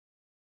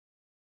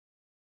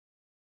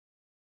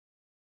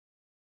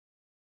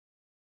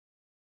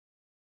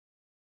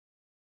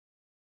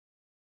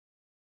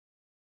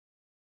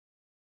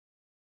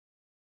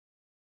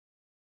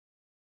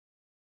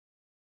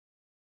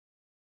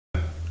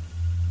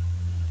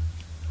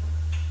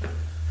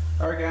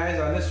Alright guys,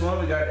 on this one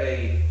we got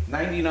a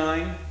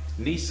 99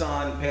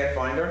 Nissan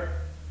Pathfinder.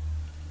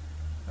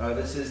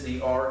 This is the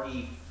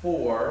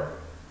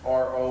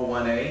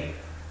RE4RO1A,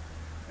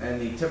 and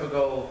the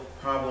typical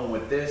problem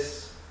with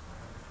this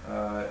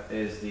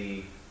is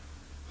the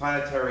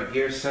planetary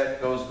gear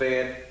set goes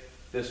bad.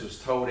 This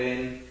was towed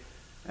in,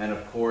 and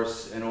of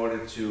course in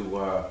order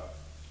to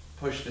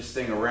push this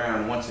thing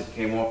around, once it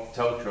came off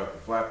the tow truck, the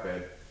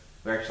flatbed,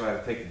 we actually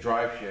had to take the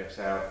drive shafts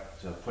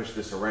out to push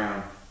this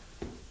around.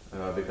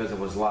 Because it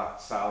was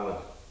locked solid,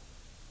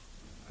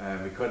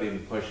 and we couldn't even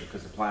push it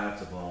because the planets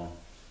are blown.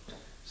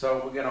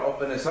 So we're going to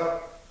open this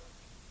up,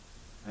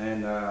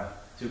 and to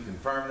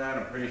confirm that,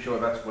 I'm pretty sure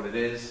that's what it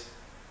is.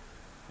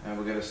 And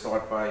we're going to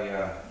start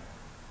by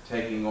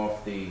taking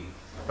off the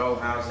bell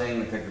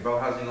housing. We take the bell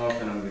housing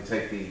off, and then we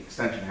take the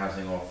extension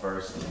housing off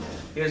first.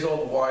 Here's all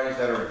the wires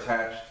that are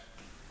attached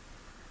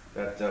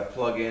that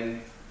plug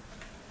in.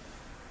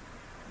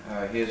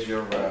 Here's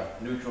your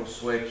neutral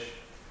switch.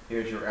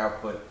 Here's your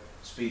output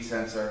speed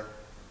sensor.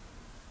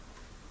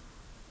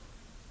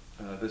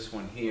 This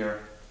one here.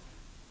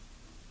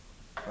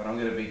 But I'm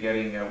going to be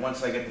getting,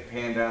 once I get the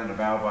pan down and the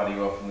valve body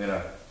off, I'm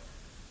going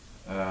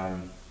to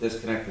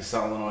disconnect the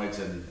solenoids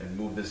and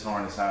move this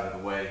harness out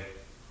of the way.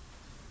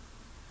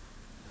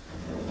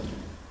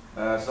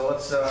 So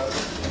let's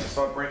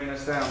start breaking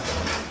this down.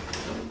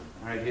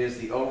 Alright, here's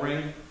the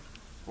O-ring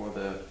for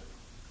the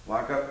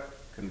lockup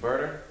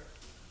converter.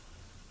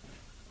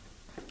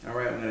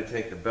 Alright, I'm going to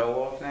take the bell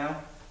off now.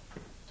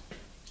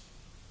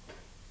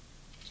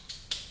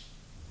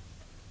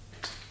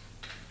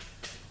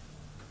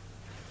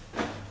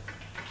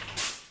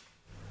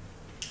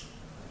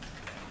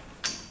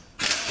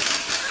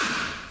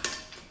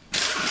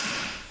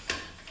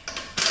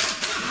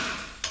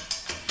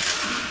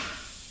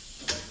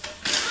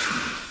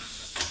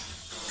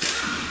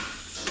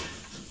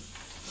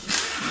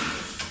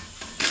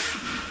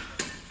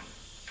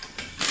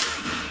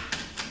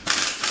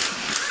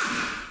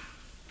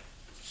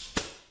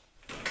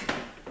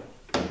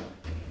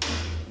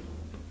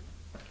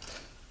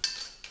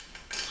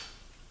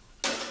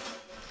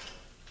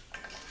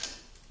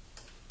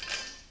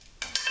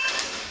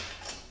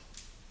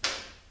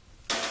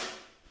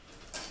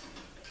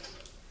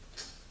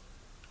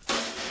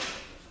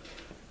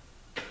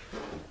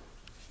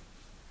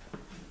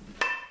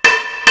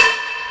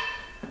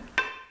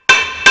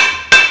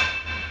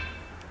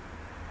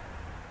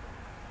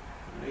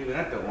 Even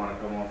that don't want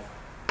to come off.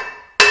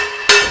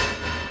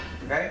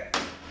 Okay?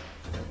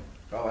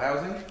 Bell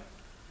housing.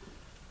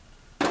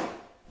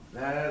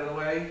 That out of the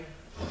way.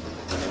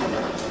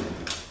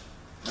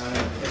 Now I'm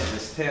going to take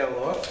this tail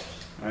off.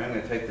 Alright, I'm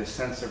going to take this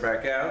sensor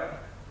back out.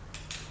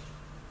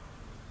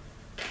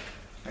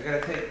 I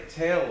got to take the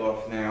tail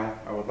off now.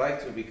 I would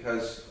like to,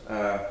 because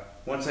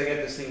once I get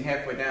this thing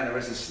halfway down, there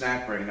is a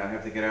snap ring that I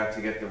have to get out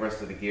to get the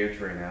rest of the gear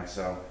train out.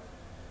 So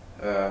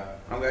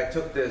I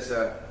took this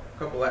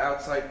couple of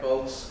outside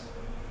bolts,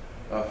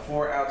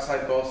 4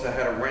 outside bolts that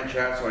had a wrench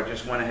out, so I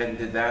just went ahead and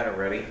did that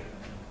already.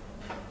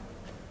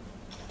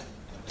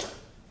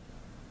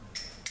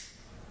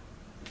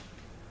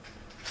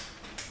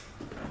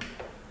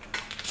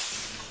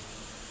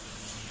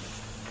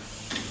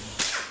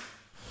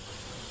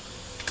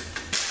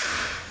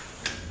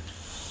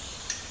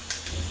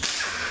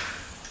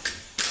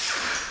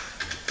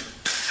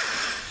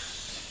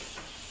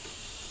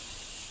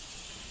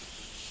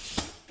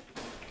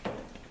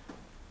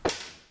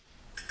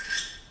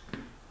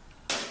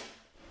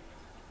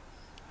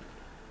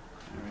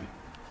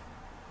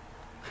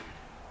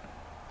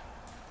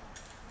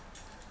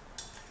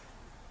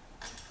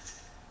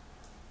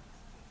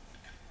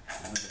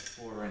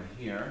 In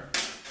here.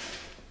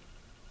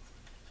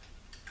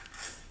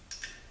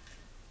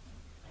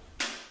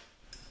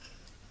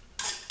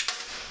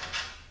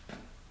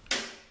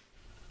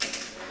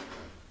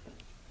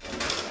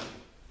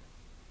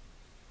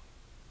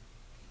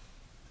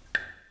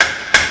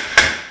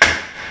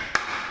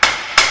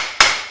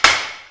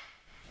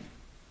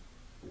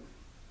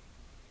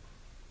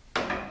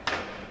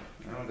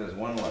 Now there's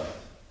one left.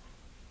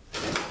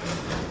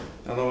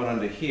 Another one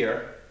under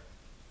here.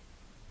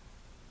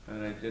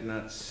 And I did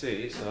not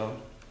see, so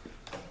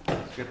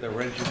let's get the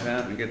wrenches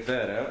out and get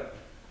that out.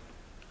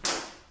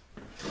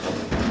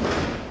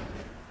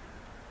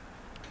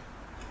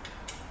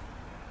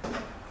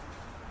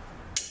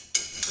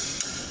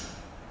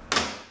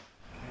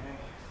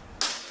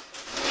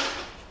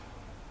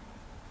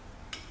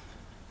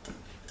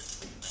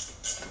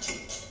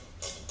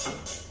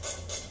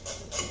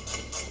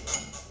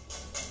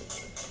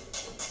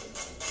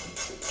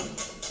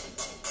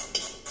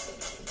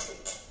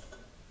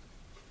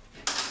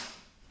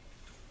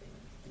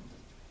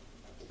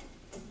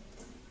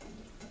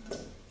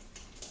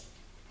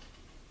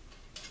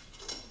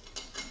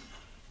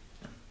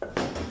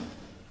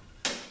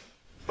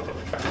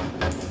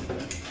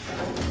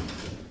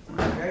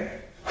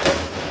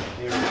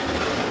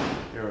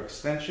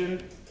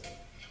 Extension.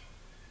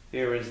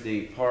 Here is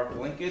the park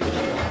linkage.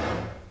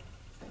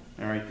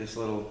 Alright, this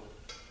little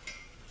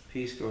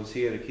piece goes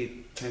here to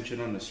keep tension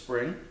on the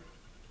spring.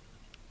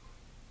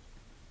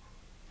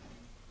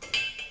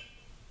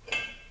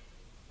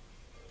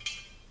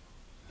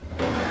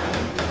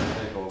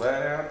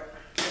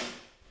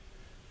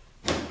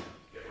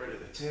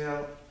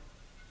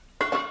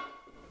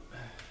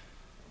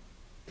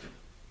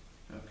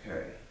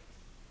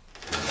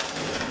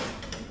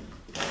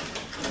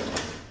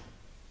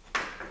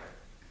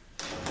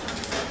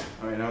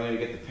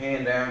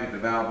 down, get the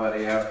valve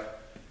body out,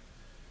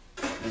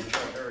 and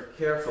try very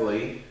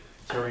carefully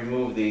to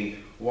remove the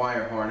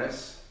wire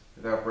harness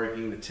without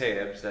breaking the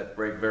tabs that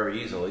break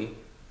very easily.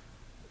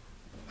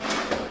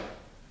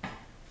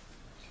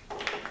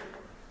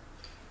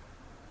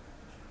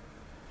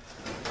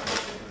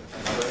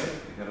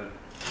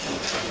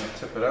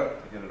 Tip it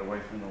up to get it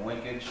away from the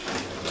linkage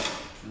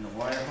in the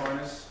wire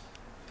harness.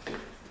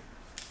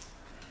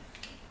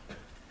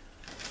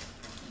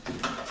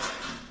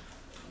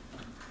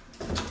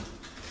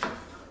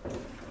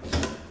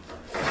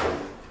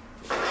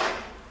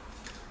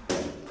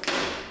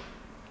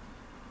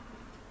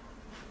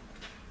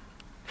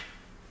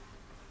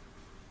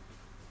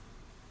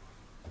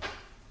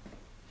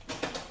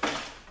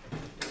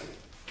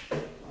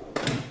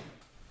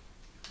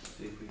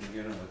 See if we can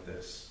get in with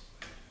this.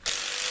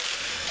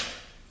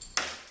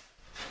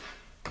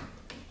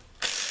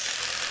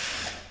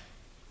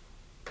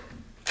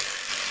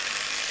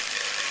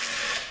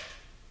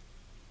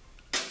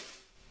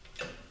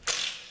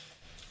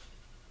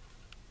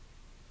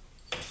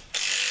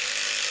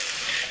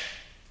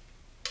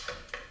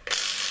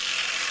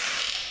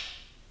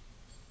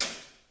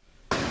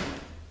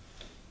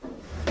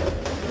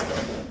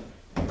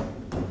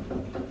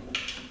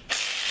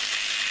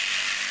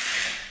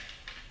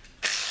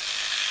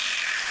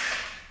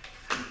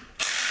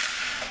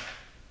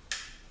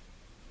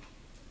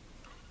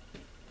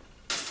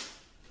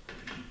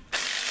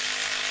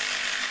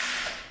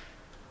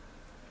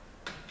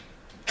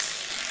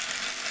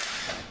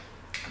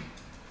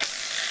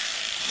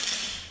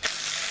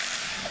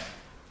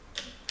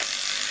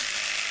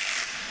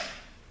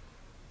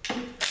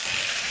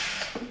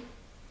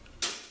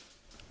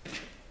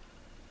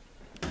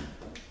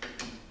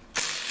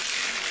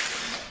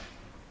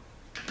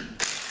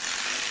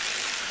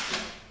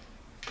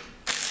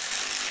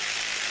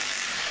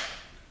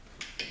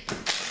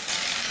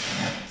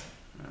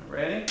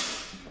 Ready?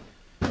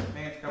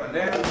 Hands coming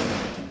down.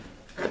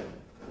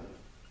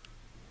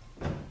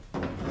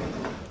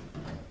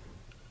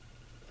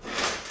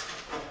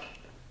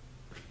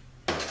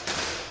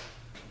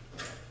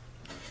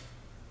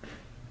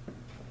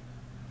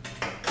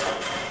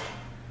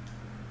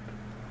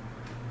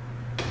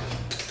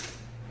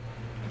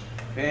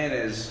 Fan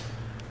is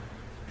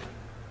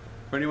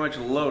pretty much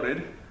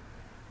loaded.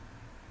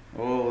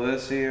 All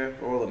this here,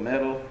 all the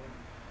metal.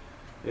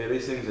 Yeah,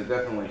 these things are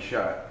definitely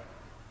shot.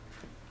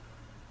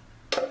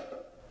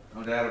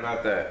 No doubt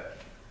about that.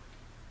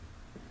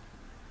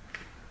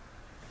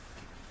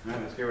 All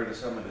right, let's get rid of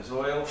some of this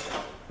oil.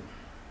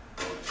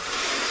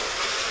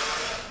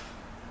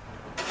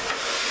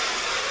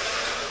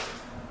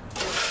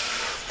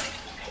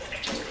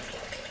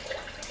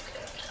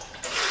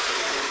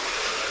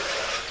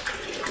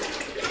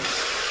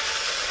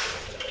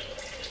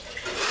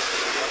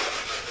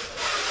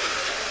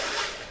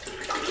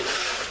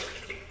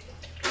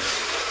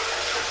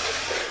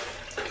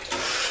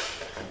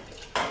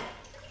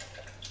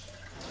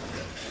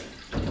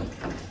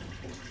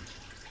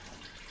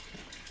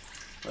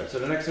 So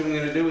the next thing we're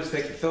going to do is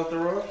take the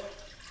filter off.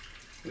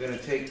 We're going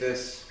to take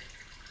this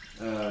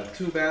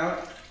tube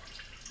out,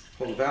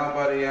 pull the valve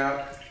body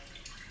out,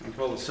 and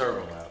pull the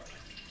servo out.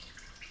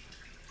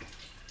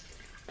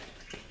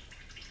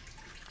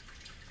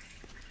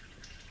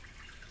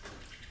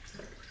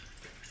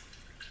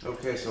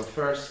 Okay, so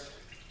first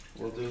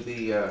we'll do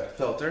the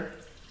filter.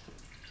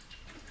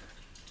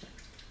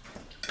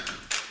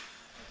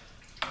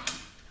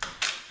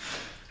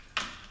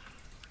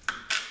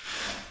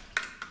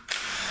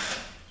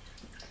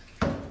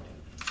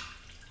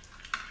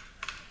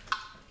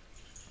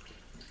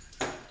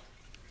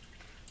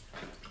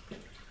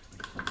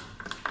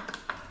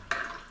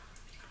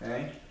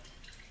 Okay,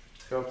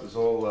 filter's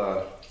all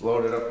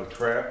loaded up with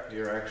crap.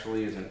 Here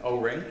actually is an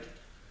O-ring.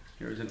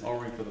 Here's an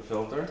O-ring for the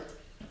filter.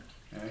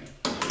 Okay,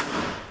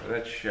 so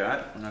that's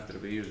shot. We're not going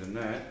to be using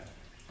that.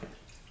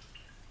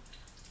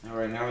 All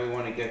right, now we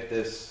want to get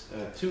this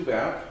tube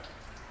out.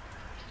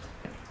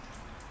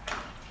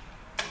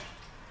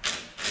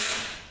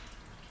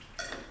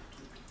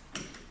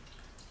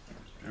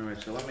 All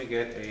right, so let me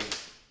get a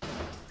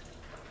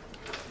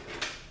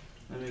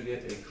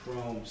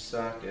chrome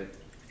socket.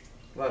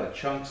 A lot of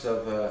chunks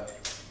of, I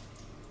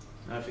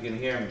don't know if you can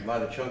hear them, a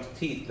lot of chunks of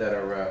teeth that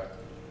are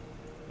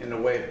in the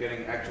way of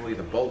getting actually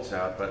the bolts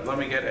out, but let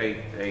me get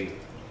a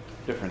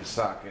different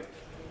socket.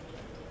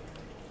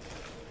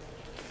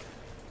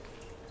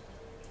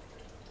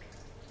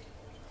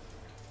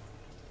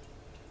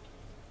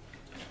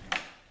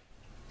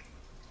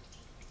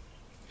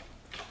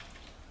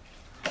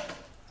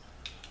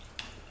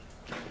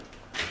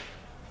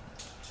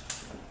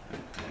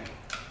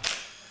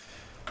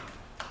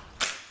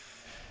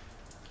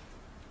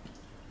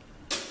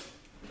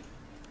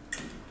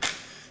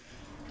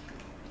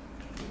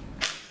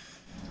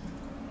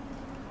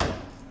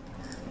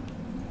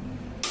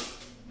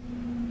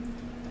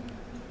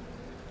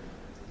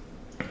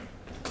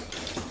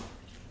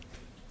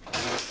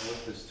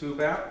 This tube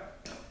out.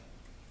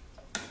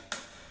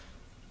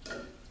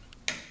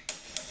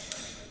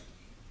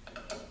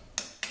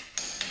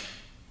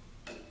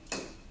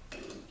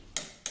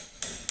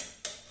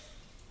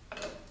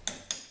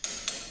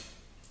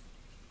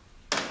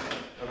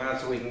 them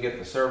out so we can get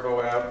the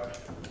servo out.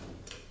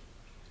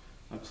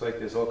 Looks like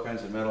there's all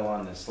kinds of metal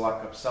on this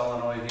lock-up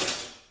solenoid here.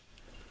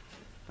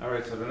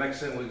 Alright, so the next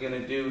thing we're going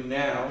to do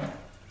now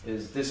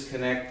is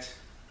disconnect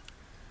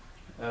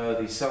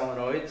the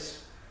solenoids,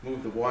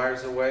 move the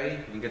wires away,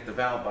 and get the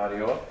valve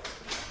body off.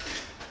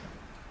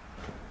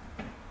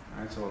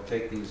 Alright, so we'll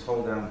take these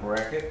hold-down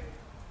bracket,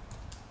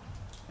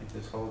 take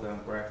this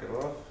hold-down bracket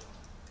off.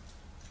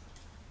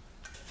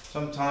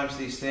 Sometimes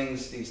these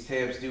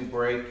tabs do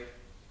break.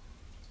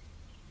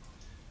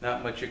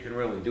 Not much you can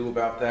really do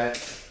about that.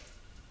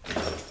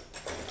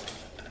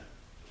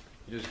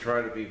 You just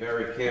try to be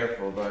very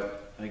careful,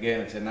 but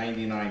again, it's a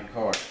 99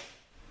 car.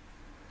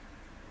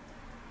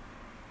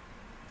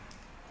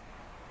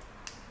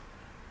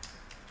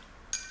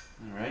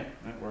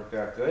 Alright, that worked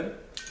out good.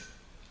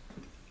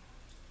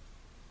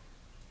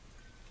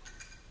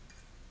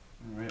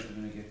 Alright, we're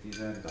going to get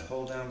these out of the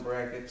hold-down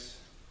brackets.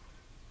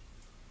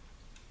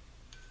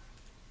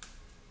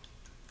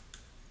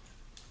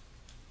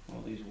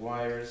 All these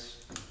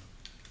wires.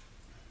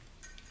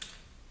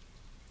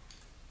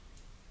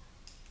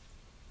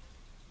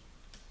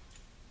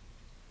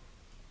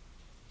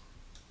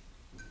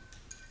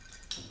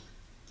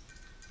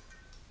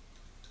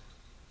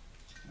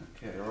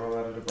 Okay, they're all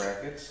out of the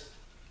brackets.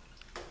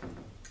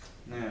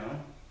 Now,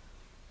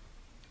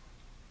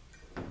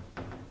 the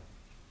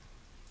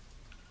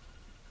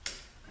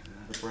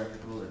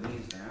bracket holder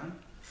these down.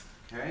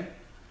 Okay,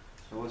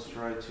 so let's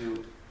try to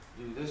do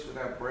this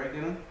without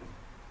breaking them.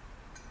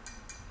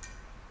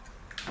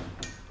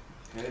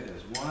 Okay,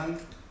 there's one.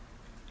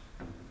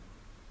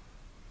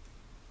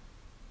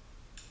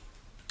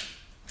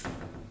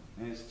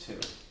 There's two.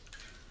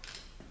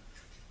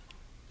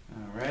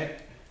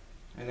 Alright,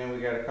 and then we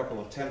got a couple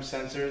of temp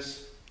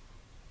sensors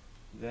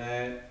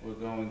that we're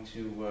going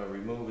to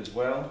remove as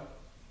well.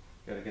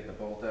 Got to get the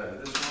bolt out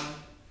of this one.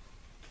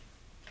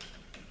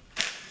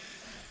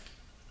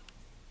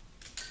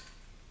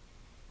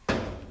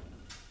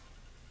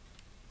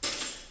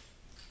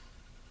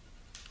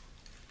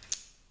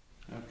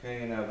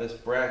 Okay, now this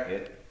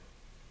bracket,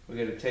 we're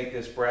going to take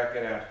this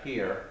bracket out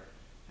here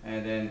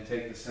and then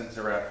take the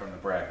sensor out from the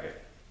bracket.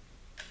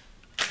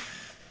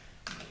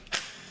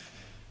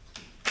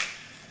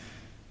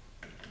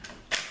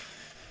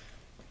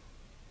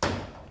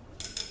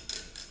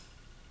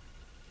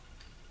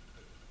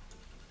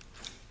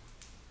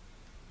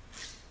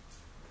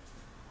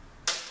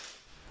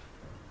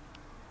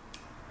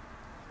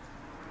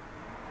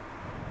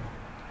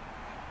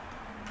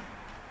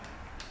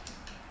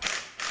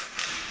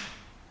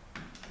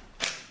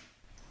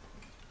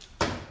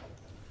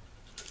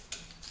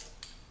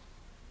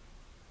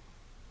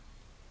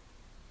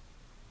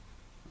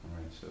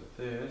 So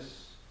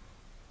this,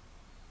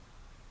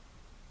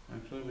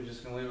 actually we're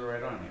just going to leave it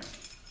right on here.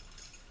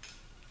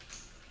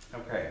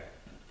 Okay.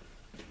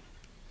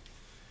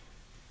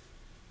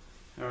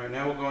 Alright,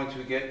 now we're going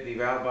to get the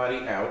valve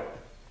body out.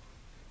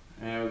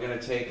 And we're going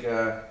to take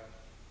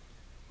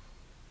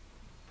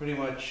pretty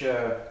much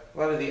a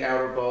lot of the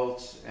outer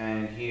bolts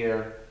and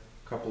here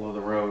a couple of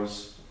the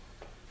rows.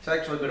 It's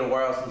actually been a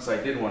while since I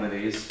did one of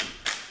these,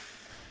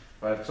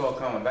 but it's all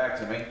coming back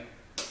to me.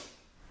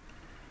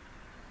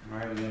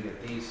 Alright, we're going to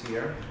get these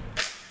here.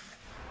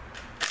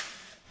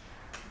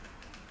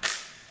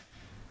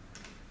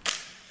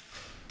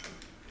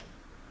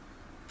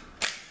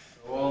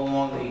 So all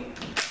along the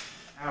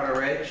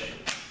outer edge.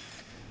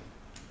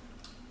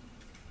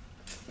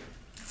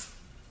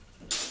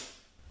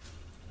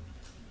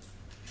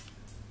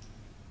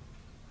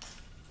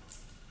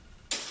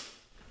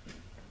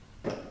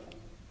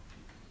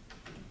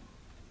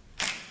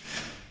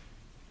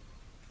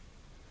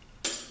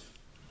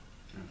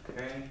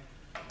 Okay.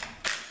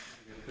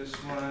 This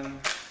one,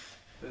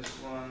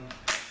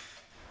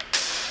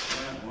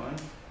 that one.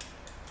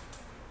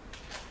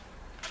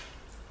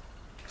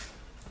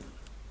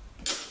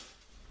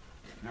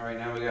 All right,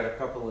 now we got a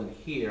couple in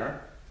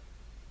here.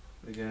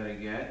 We gotta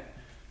get.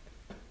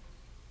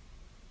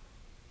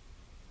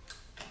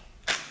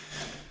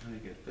 Let me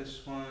get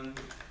this one.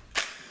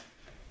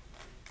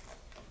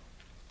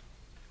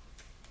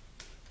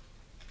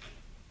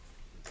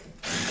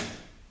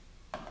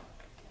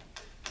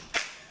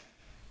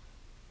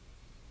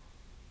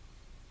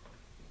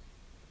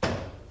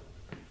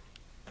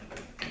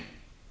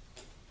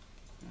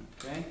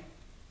 Okay.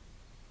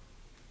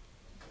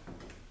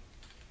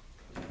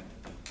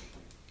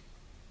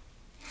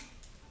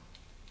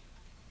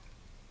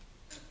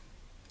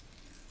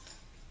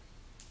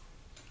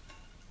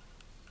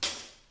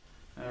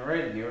 All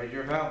right, here is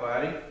your valve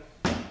body.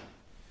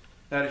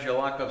 That is your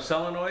lock-up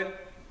solenoid.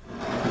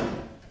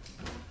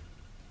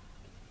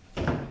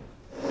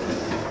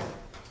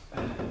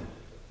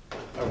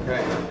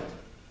 Okay.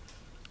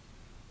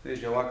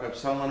 There's your lock-up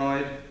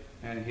solenoid,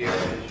 and here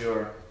is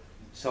your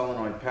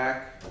solenoid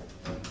pack.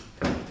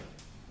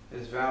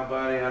 This valve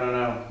body, I don't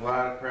know, a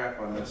lot of crap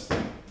on this thing.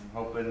 I'm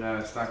hoping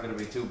it's not going to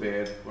be too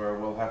bad where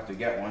we'll have to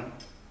get one.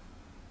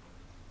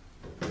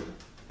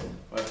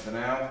 But for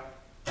now,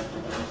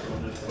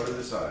 we'll just put it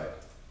aside.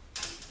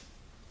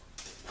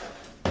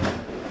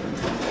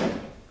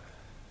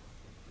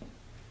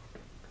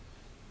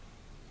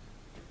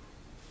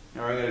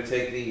 I'm going to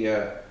take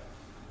the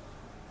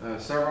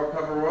servo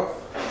cover off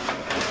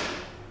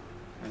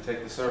and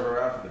take the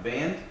servo out for the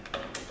band.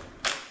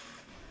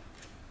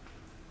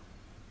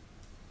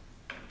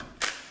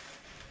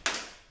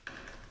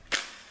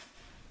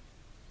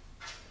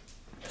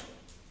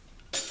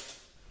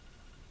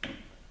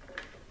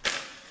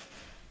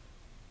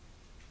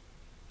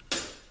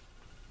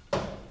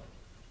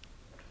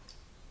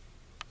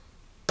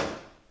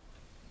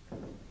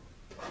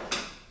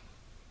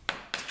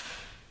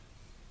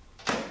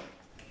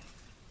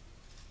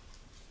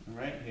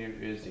 Alright, here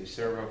is the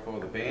servo for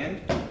the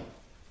band.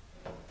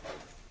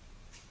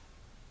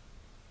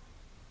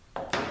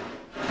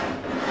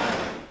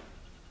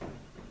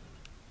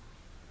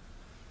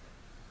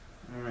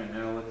 Alright,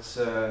 now let's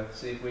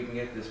see if we can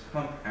get this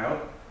pump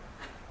out.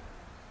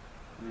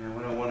 And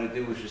what I want to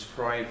do is just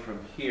pry it from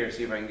here,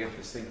 see if I can get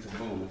this thing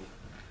to move.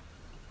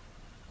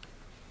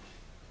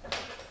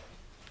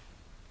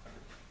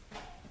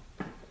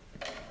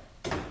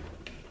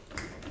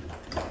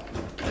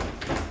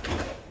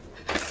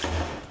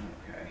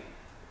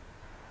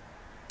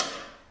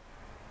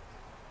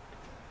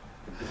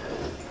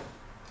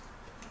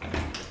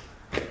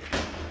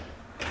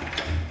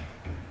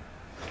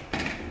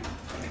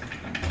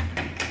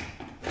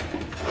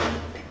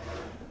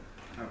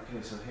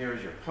 Okay, so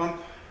here's your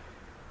pump,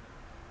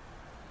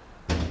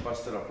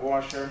 busted up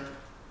washer,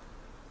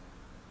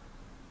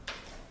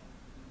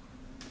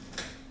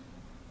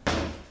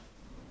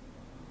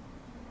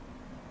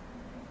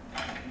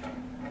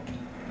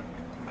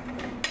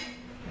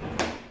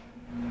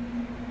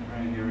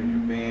 right here is your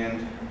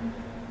band.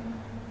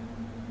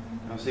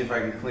 I'll see if I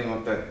can clean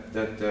up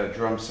that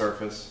drum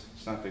surface.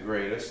 It's not the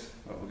greatest,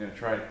 but we're going to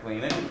try to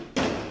clean it.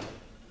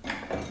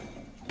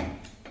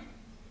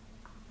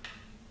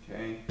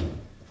 Okay.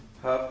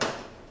 Hub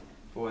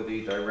for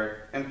the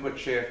direct input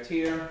shaft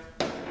here,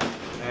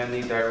 and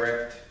the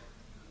direct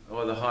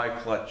or the high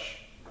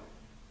clutch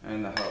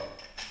and the hub.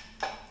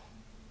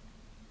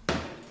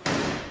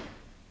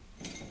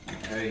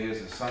 Okay, here's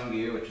the sun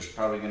gear, which is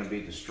probably going to be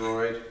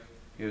destroyed.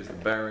 Here's the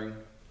bearing.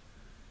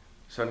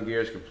 Sun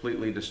gear is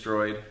completely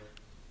destroyed.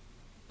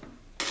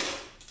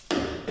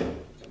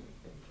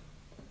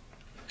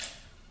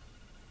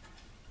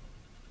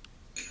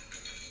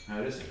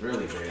 Now this is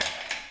really bad.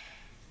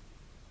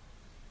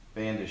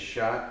 Band is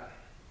shot.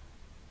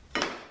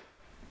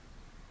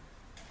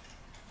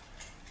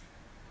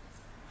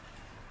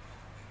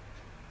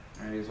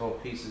 Alright, these whole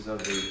pieces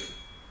of the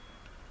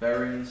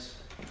bearings.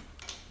 I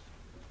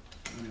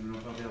don't even know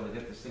if I'll be able to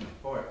get this thing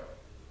apart.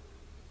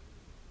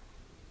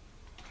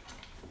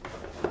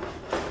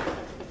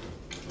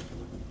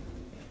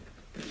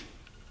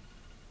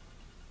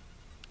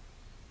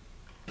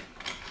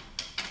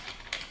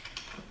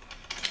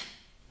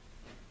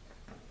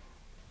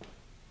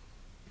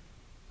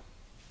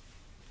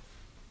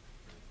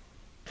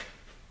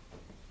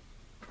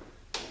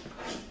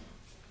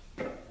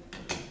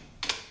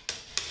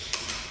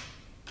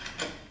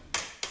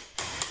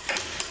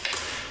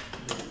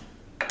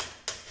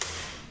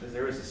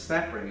 There is a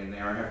snap ring in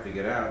there I have to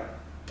get out.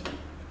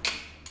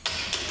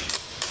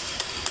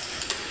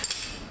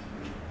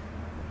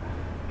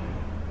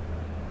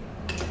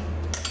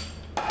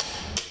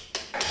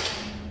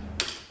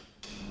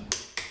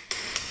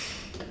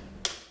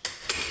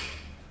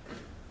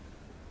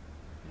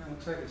 Yeah,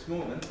 looks like it's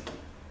moving.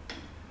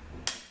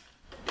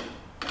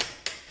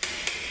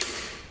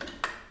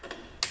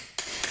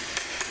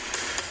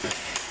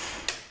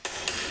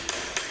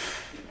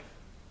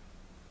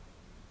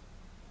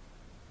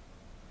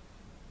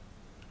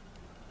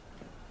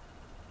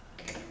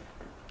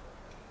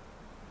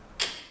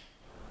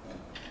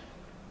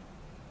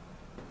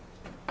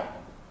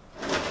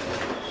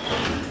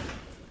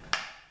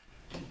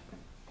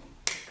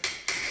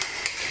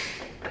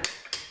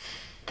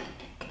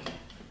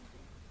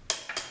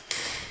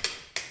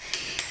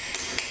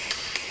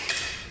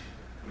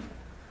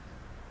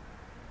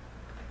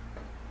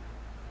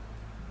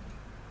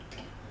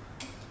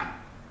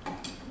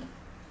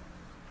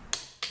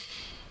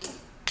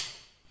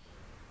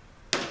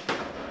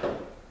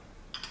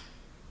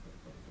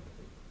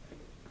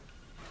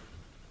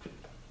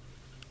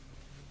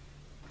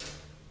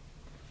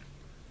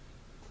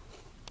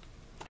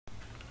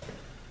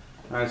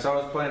 Alright, so I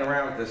was playing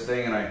around with this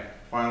thing and I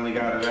finally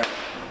got it out.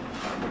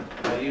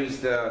 I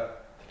used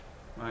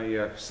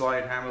my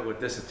slide hammer with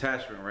this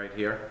attachment right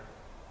here.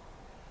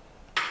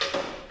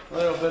 A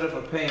little bit of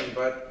a pain,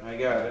 but I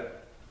got it.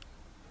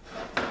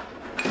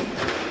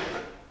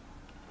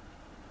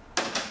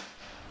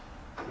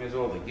 Here's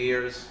all the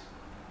gears.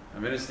 I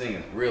mean, this thing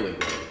is really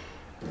good.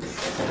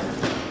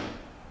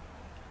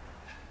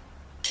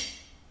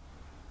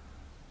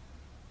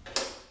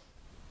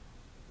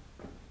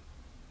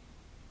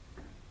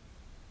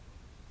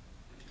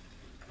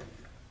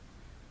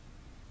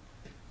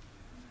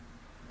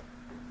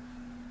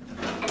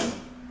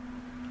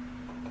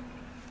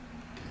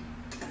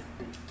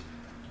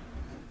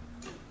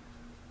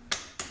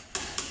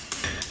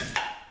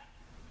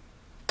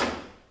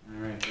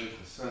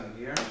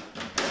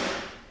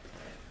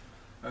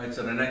 Alright,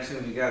 so the next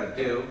thing you got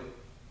to do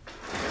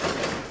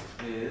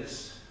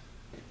is.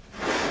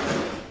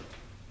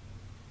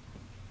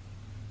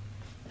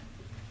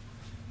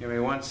 Give me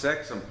 1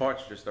 sec, some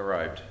parts just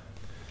arrived.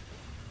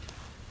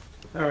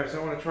 Alright,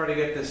 so I want to try to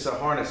get this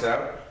harness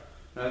out.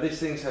 Now these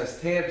things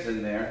has tabs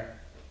in there.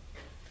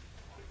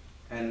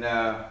 And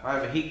I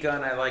have a heat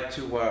gun. I like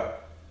to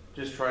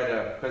just try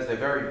to, because they're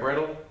very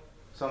brittle,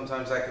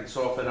 sometimes I can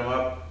soften them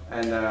up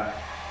and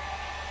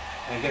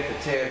get the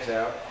tabs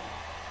out.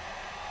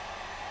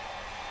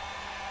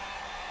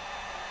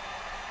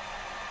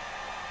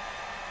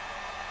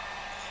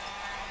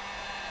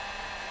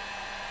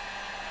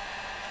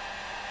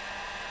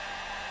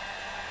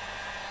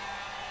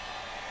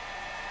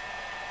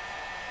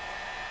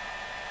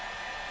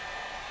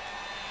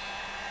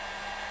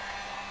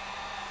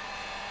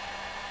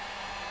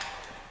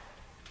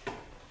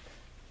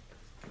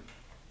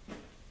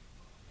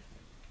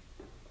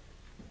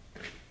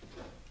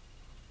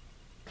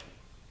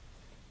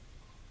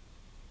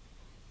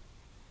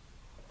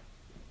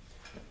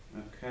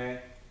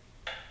 Okay,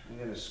 I'm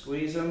going to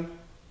squeeze them.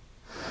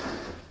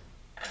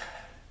 Okay,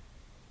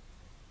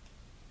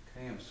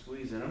 I'm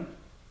squeezing them.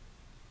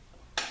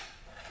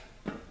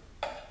 I'm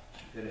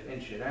going to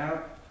inch it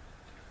out.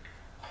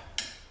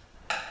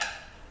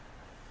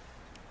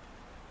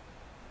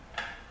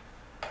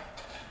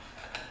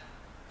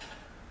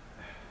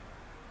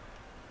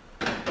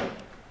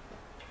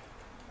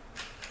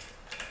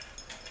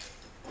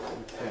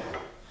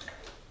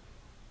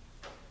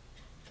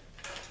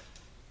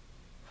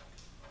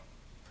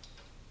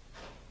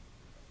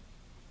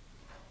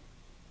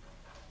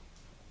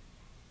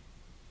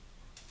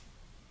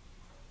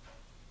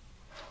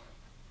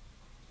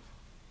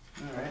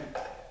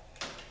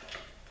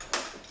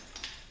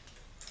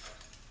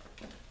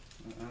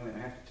 I'm going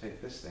to have to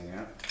take this thing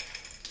out.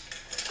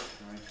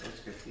 Alright, let's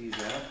get these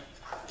out.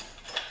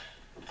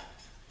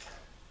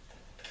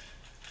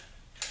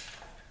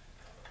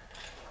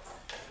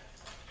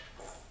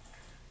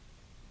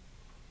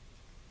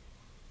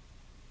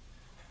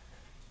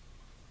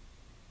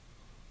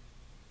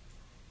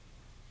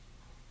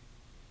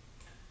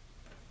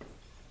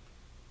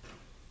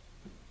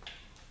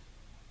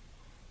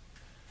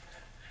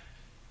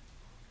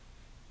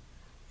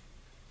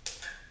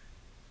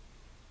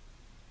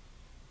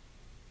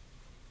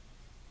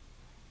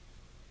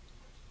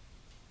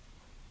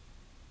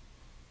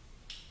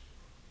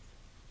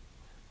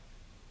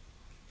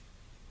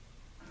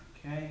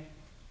 Okay.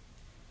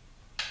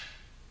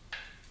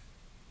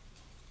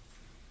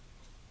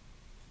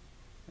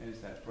 There's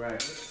that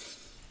bracket.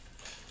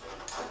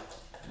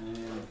 And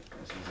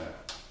this is that.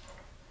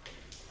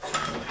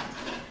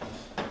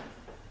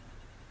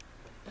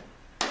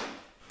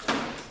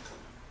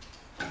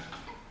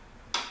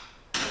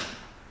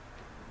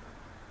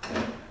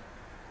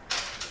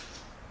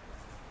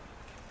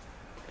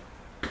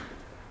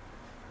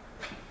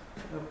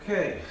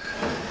 Okay.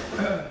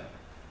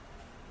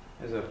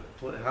 There's a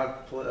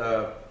hot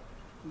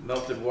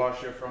melted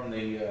washer from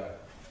the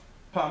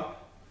pump.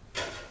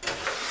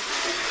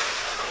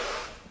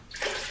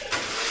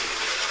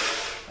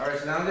 Alright,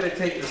 so now I'm going to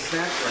take the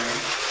snap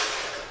ring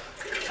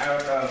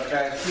out of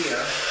back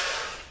here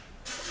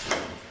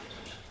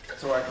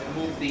so I can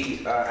move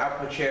the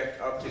output shaft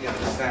up to get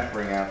the snap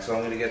ring out. So I'm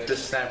going to get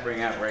this snap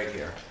ring out right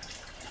here.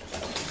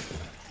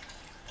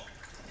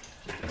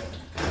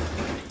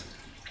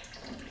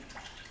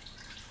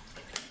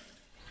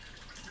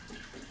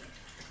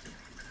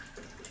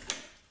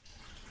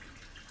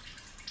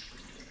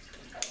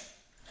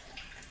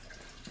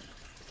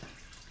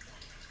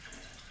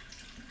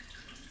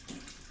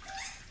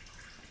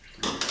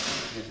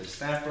 Here's the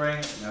snap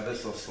ring. Now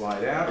this will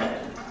slide out.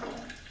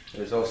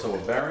 There's also a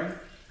bearing.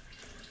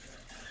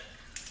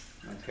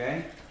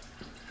 Okay.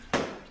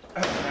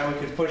 Now we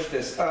can push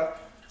this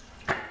up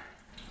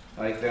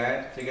like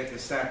that to get the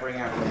snap ring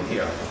out from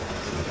here.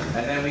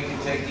 And then we can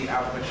take the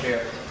output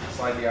shaft,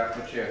 slide the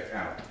output shaft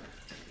out.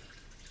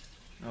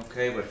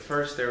 Okay, but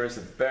first there is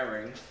a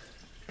bearing,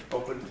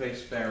 open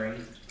face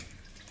bearing,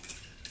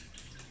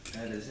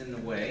 that is in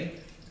the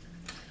way.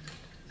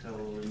 So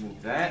we'll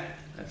remove that.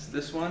 That's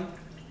this one.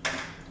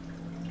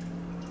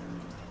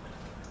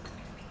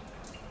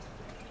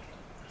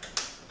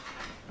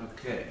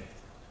 Okay.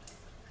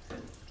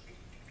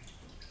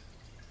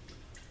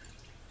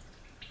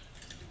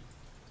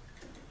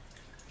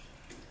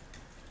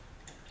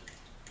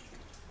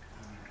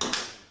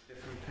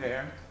 Different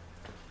pair.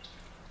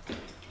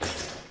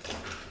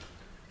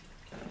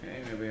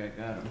 Okay, maybe I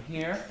got them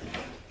here.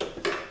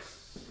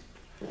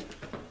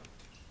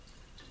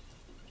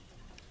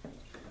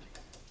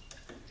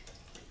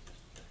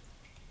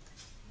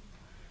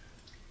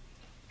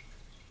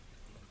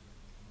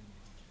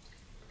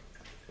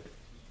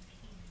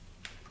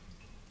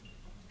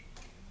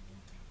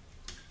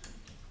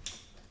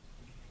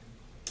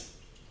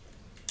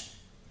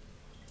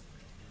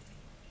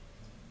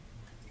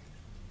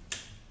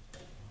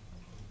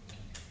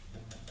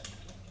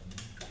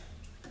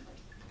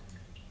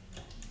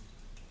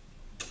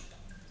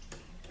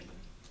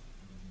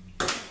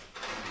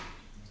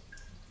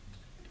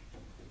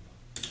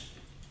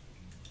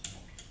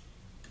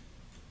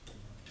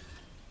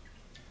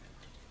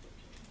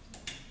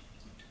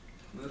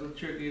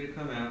 tricky to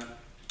come out.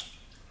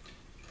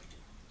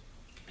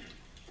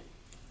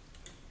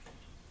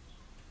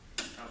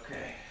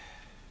 Okay.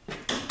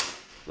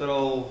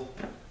 Little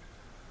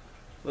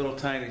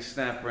tiny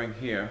snap ring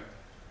here.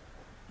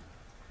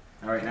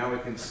 All right, now we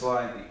can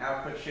slide the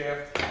output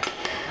shaft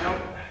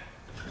out.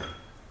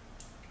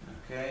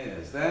 Okay,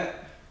 there's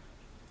that.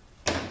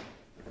 And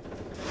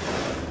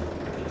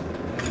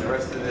the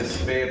rest of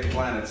this bad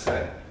planet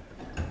set.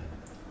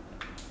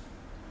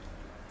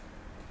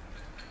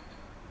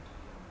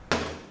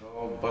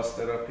 All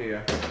busted up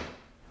here.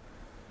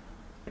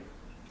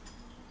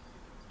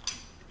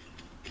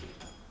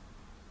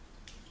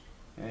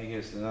 Okay,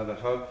 here's another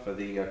hub for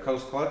the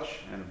coast clutch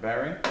and a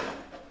bearing.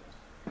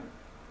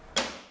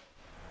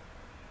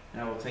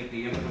 Now we'll take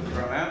the input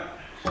drum out.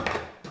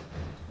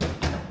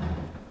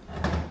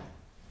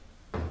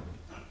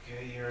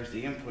 Okay, here's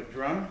the input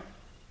drum.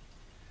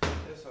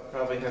 This I'll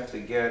probably have to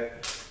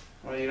get,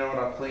 well, you know what,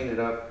 I'll clean it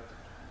up.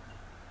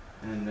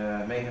 And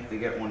may have to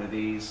get one of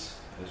these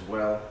as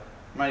well.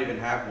 Might even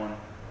have one.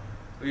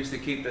 We used to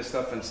keep this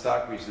stuff in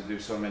stock. We used to do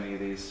so many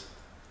of these.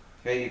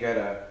 Okay, you got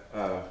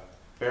a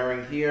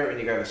bearing here and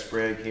you got a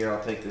sprig here.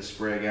 I'll take this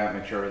sprig out,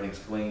 make sure everything's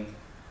clean.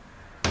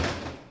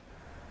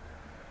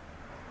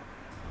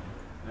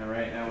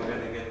 Alright, now we're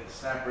going to get the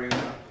snap ring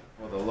out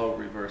for the low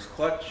reverse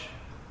clutch.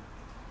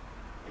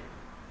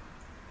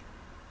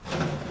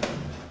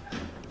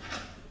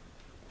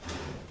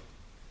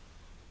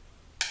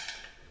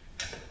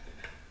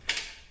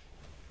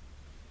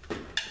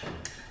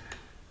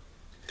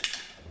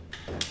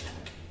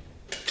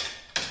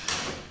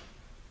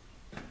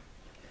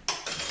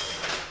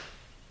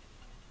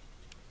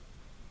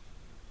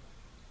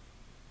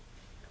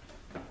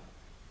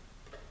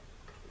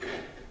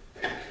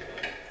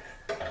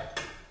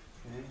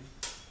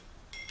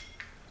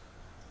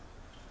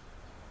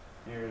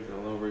 Here's the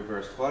low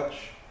reverse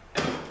clutch,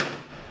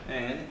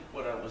 and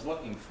what I was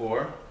looking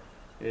for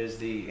is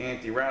the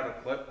anti-rattle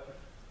clip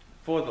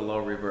for the low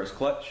reverse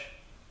clutch.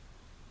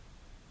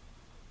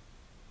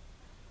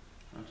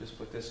 I'll just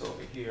put this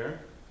over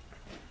here.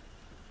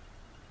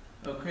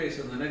 Okay,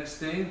 so the next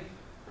thing,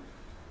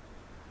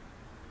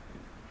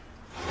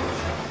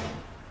 alright,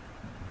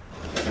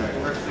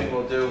 first thing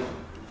we'll do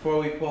before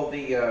we pull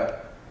the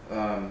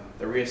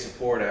rear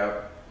support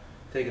out,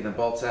 taking the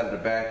bolts out of the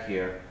back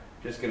here.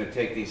 Just going to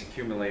take these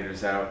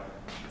accumulators out.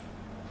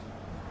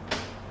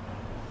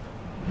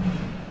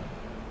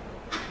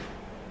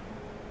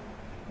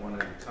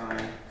 One at a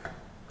time.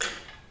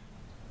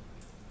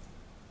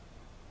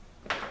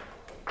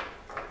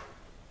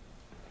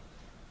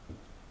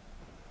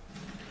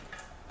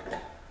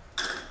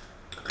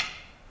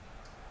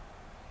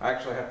 I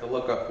actually have to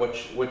look up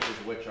which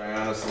is which. I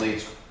honestly,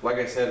 like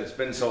I said, it's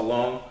been so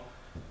long,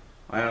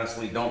 I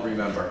honestly don't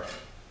remember.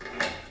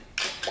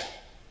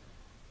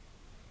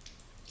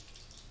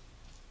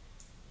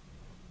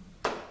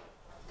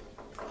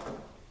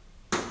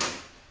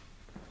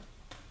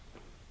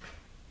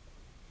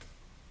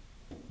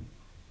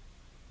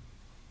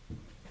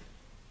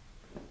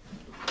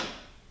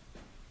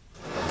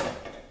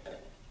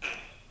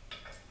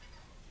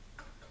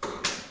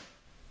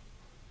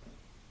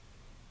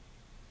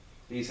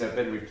 These have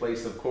been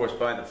replaced, of course,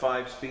 by the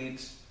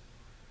 5-speeds.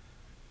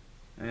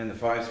 And the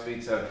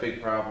 5-speeds have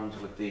big problems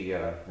with the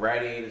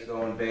radiators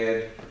going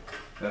bad.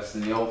 That's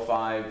in the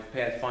 05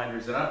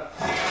 Pathfinders and up.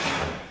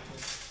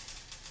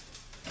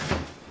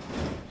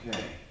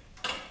 Okay.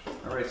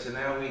 Alright, so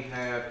now we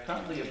have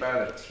probably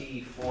about a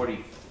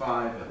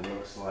T45, it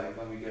looks like.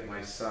 Let me get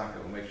my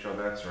socket, we'll make sure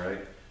that's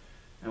right.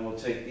 And we'll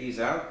take these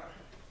out.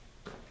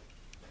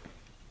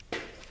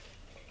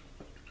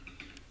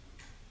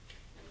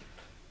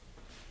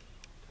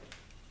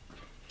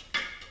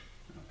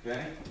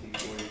 Okay,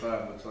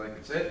 T45 looks like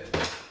it's it.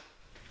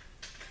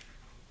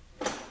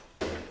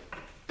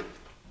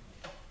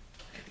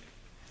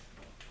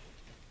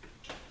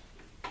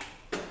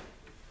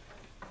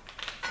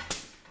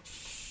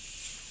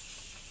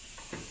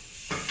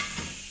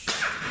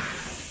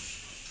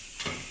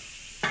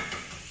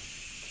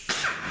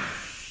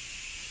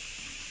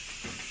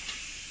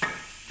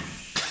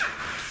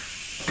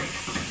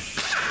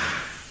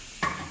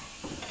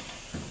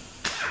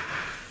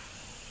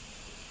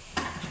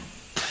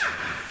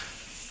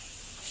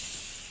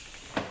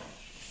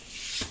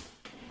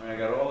 I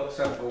got all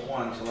except for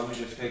one, so let me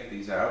just take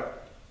these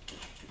out.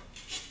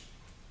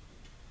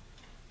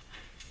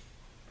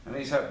 And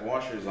these have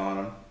washers on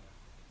them.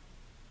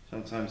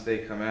 Sometimes they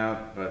come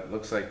out, but it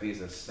looks like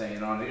these are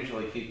staying on. I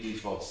usually keep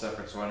these both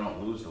separate so I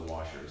don't lose the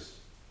washers.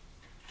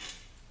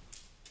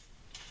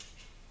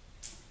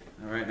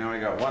 Alright, now I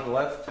got one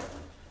left.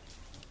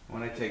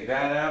 When I take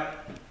that out,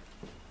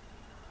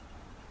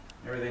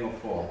 everything will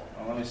fall.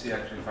 Well, let me see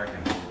actually if I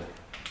can hold it.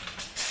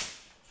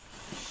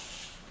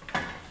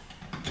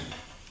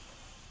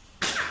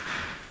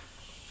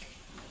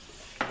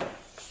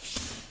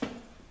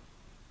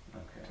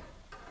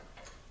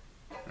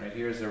 Right,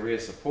 here's the rear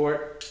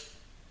support.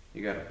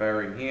 You got a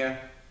bearing here.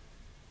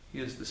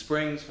 Use the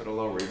springs for the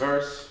low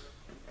reverse.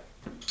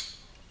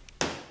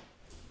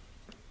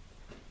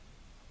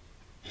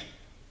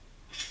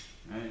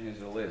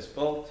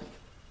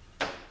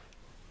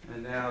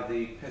 And now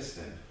the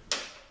piston.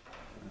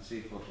 Let's see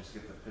if we'll just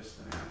get the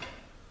piston out.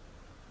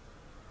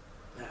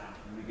 Now,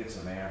 let me get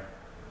some air.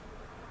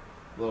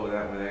 Blow it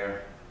out with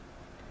air.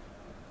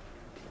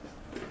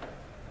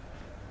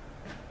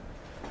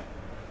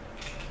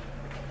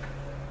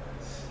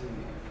 Let's see.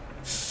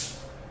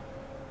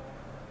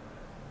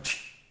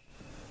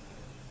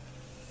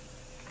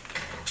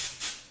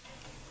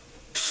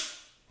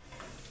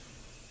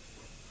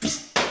 There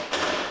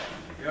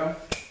we go.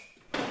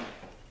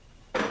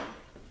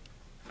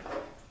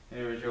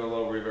 Here's your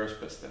low reverse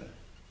piston.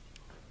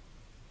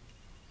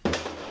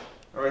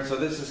 Alright, so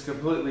this is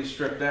completely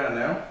stripped down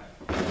now.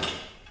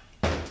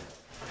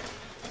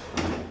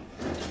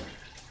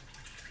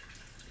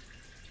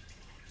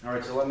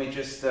 Alright, so let me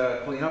just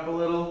clean up a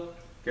little,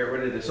 get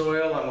rid of this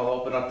oil, and we'll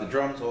open up the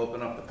drums, we'll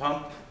open up the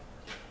pump.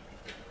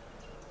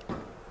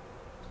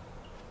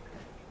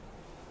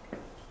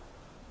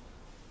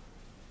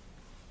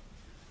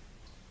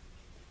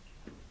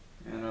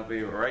 And I'll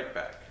be right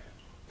back.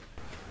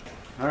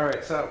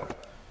 Alright, so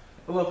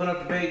we'll open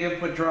up the big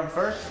input drum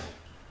first.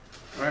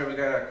 Alright, we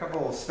got a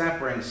couple of snap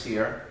rings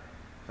here.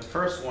 The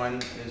first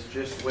one is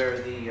just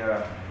where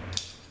the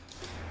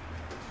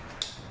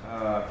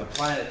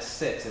planet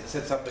sits. It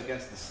sits up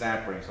against the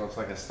snap ring, so it's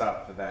like a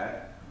stop for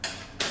that.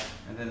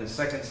 And then the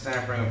second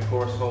snap ring, of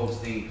course,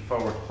 holds the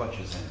forward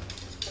clutches in.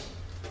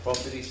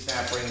 Both of these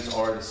snap rings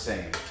are the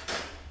same.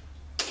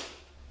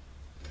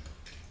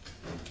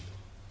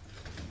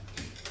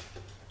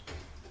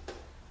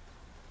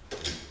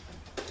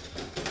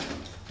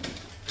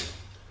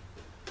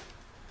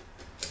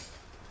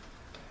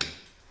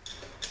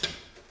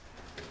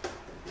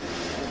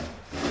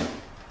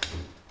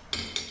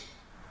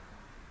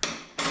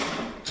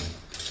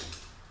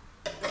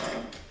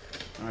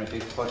 Alright,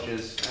 these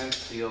clutches and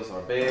seals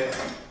are bad.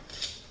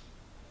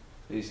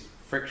 These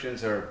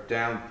frictions are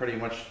down pretty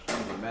much to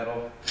the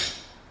metal. As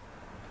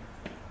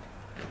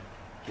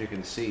you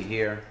can see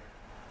here,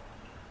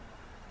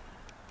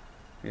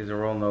 these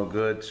are all no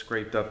good,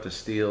 scraped up the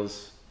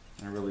steels.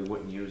 I really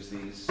wouldn't use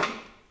these.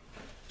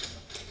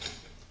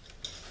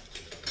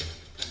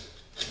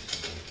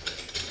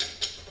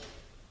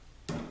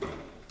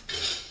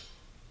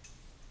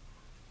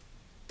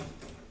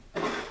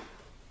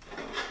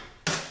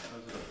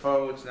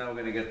 Forwards. Now we're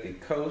going to get the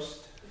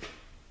coast.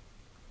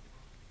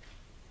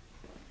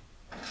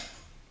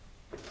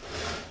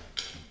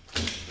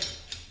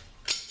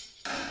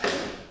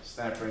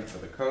 Snap ring for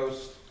the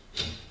coast.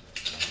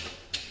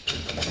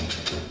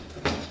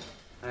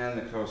 And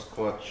the coast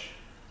clutch.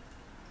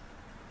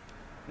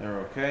 They're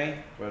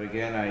okay, but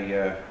again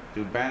I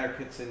do banner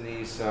kits in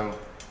these, so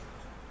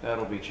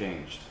that'll be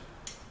changed.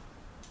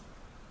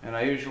 And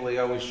I usually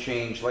always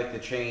like to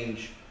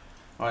change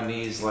on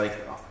these, like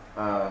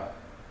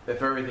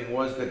if everything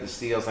was good, the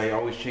steels, I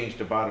always change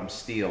the bottom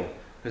steel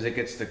because it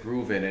gets the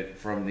groove in it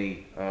from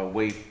the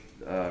wave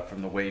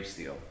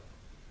steel.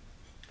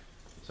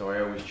 So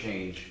I always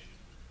change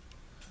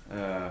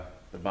the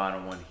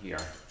bottom one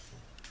here.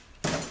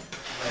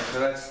 Right,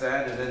 so that's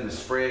that, and then the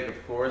sprig,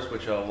 of course,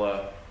 which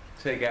I'll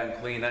take out and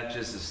clean. That's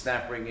just a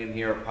snap ring in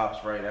here, it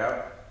pops right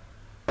out.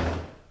 All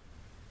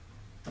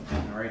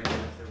right, here's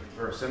the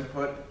reverse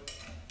input.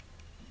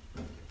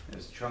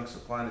 There's chunks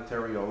of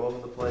planetary all over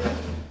the place.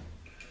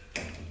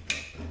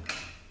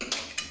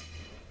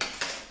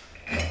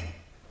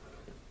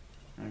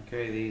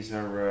 Okay, these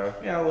are,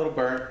 yeah, a little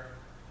burnt,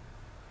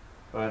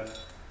 but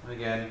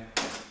again,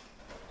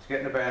 just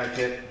getting a banner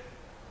kit,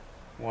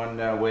 one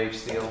wave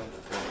steel,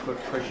 quick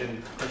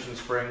cushion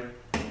spring.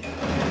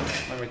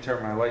 Let me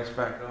turn my lights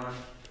back on.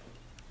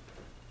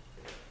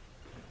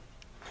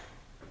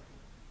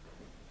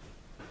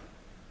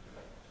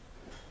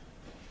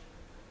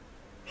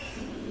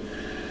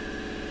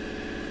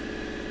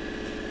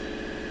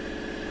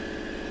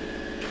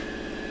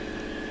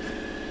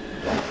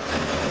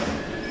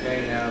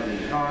 Okay, now the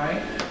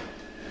high.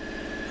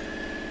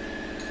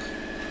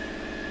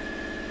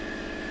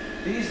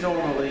 These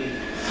normally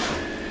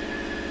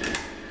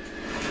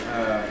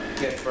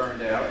get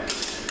burned out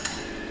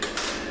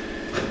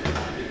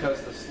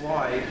because the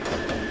slide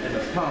in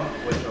the pump,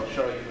 which I'll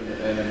show you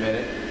in a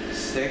minute,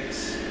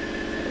 sticks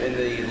in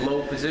the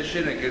low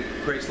position. It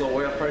creates low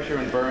oil pressure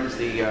and burns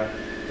the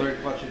third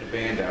clutch of the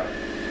band out.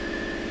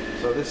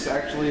 So this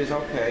actually is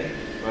okay,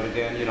 but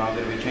again, you know, I'm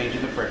going to be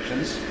changing the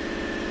frictions.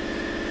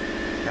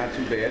 Not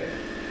too bad.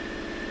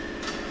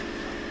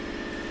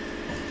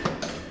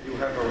 You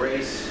have a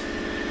race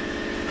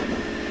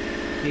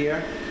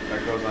here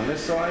that goes on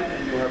this side,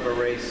 and you have a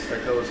race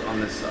that goes on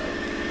this side.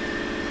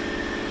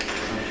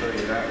 I'll show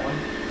you that one.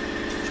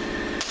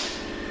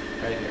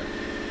 Right here.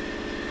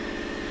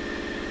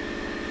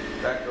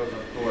 That goes,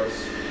 of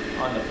course,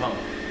 on the pump.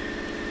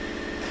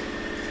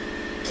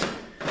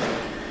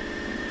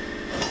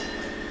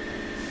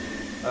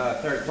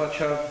 Third clutch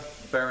hub,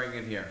 bearing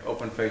in here,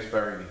 open face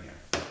bearing in here.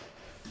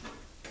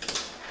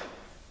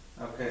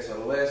 Okay, so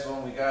the last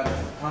one we got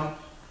is the pump.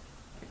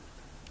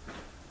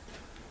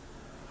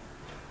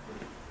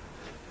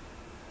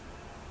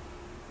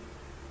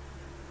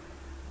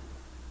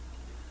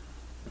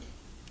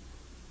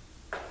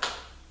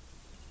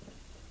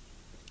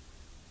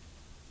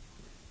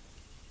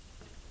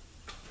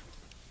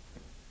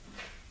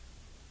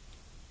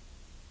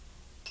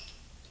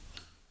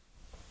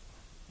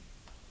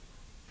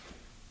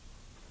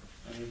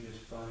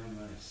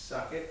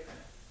 socket.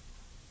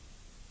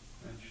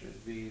 That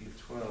should be the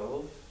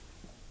 12.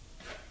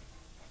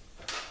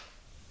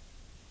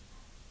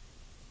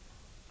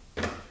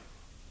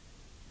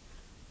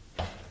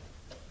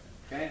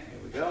 Okay, here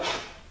we go.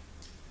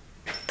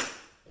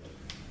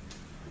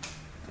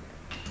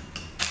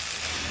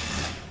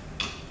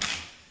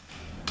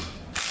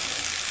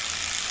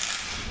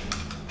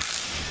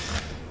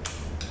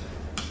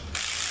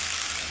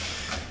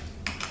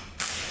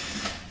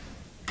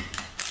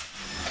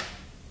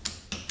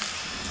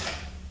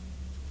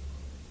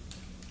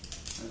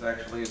 This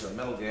actually is a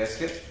metal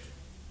gasket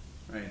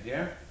right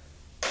here.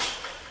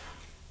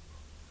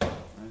 Alright,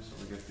 so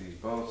we get these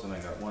bolts, and I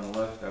got one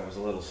left. That was a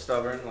little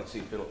stubborn. Let's see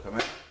if it'll come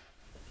out.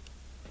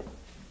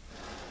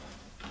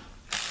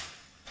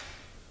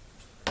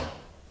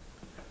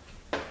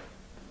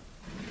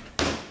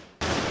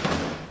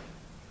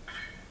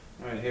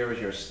 Alright, here is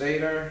your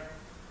stator.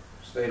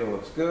 Stator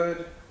looks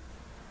good.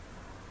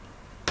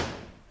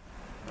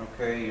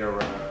 Okay,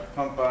 your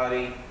pump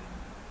body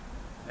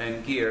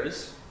and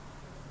gears.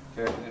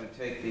 Okay, we're going to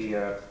take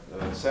the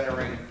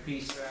centering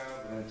piece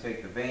out. We're going to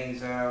take the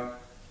vanes out.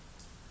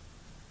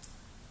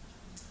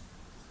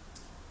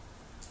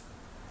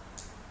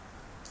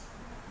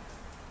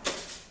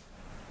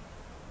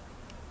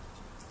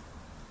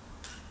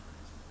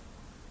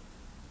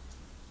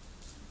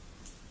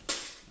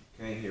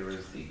 Okay, here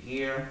is the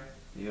gear,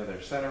 the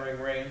other centering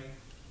ring.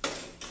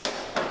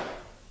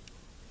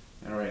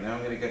 All right, now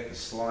I'm going to get the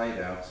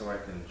slide out so I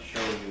can show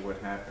you what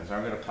happens.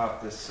 I'm going to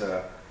pop this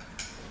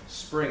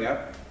spring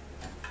up.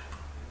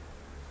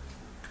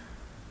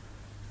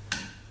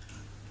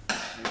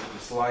 Here's the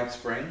slide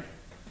spring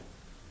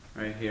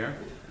right here,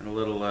 and a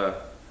little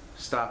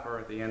stopper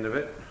at the end of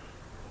it.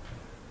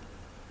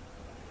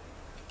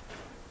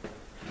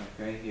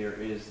 Okay, here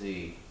is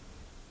the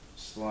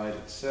slide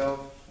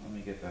itself. Let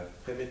me get the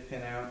pivot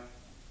pin out.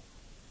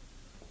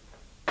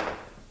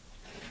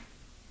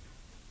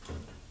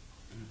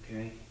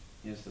 Okay,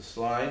 here's the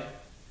slide.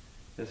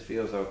 This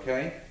feels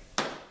okay.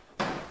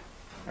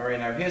 All right,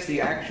 now here's the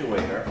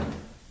actuator.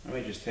 Let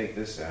me just take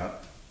this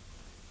out.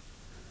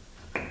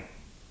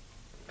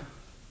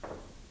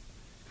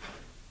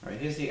 All right,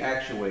 here's the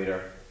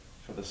actuator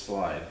for the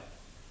slide.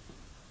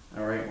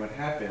 All right, what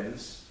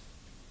happens,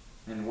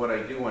 and what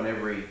I do on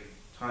every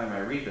time I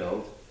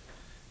rebuild,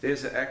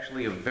 there's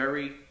actually a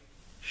very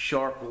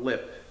sharp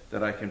lip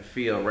that I can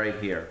feel right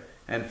here.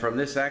 And from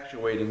this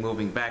actuating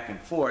moving back and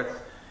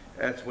forth,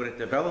 that's when it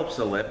develops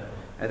a lip,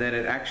 and then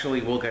it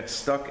actually will get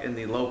stuck in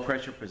the low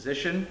pressure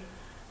position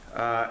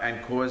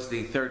and cause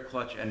the third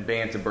clutch and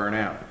band to burn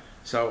out.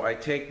 So I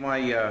take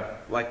my,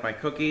 like my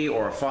cookie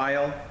or a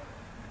file,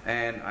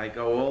 and I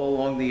go all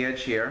along the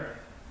edge here,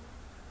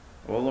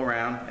 all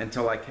around,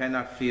 until I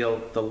cannot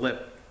feel the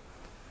lip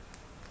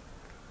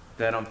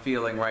that I'm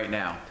feeling right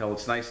now, till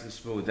it's nice and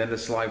smooth. Then the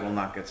slide will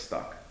not get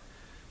stuck.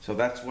 So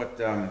that's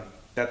what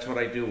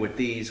I do with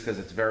these, because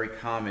it's very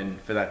common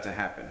for that to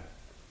happen.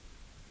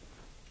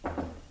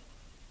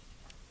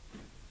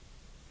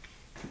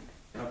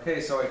 Okay,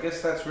 so I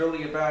guess that's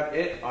really about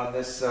it on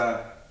this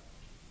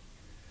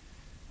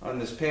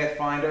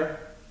Pathfinder.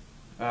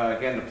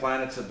 Again, the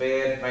planets are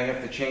bad. I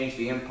have to change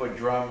the input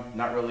drum.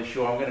 Not really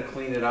sure. I'm going to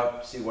clean it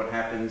up, see what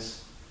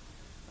happens.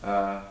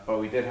 But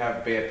we did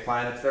have bad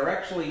planets. There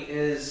actually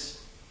is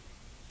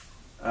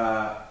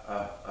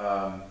a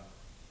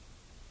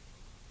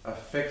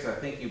fix. I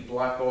think you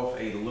block off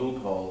a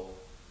lube hole.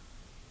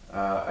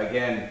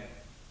 Again,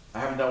 I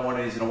haven't done one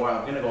of these in a while.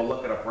 I'm going to go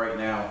look it up right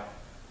now.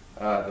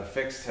 The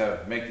fix to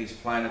make these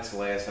planets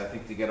last, I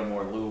think, to get them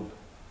more lube.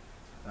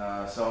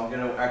 So I'm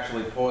going to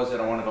actually pause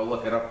it. I want to go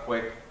look it up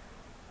quick.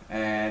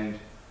 And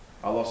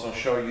I'll also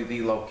show you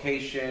the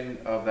location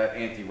of that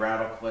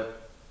anti-rattle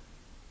clip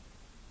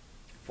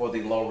for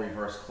the low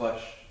reverse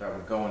clutch that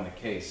would go in the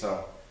case.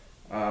 So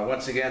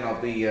once again, I'll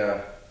be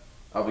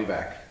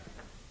back.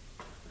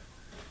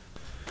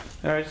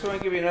 All right, so I'm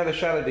gonna give you another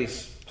shot of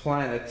these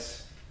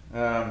planets.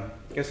 I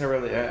guess I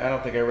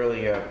don't think I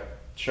really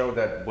showed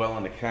that well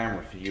on the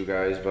camera for you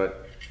guys,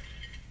 but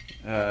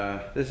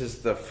this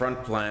is the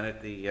front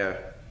planet. The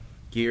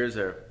gears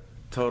are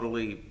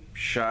totally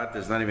shot.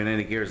 There's not even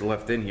any gears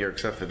left in here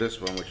except for this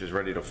one, which is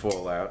ready to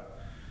fall out.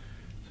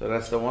 So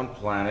that's the one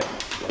planet.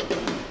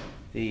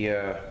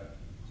 The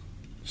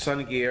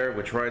sun gear,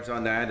 which rides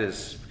on that,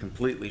 is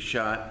completely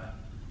shot.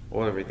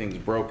 All everything's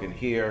broken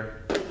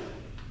here.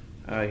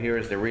 Here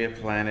is the rear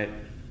planet.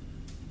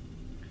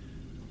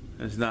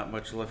 There's not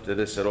much left of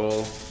this at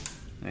all.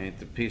 And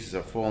the pieces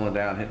are falling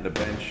down, hitting the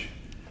bench.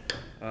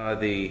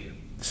 The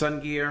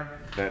sun gear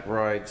that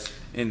rides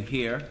in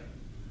here.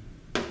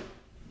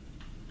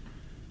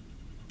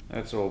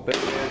 That's all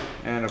bad.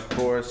 And of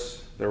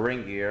course, the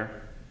ring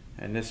gear.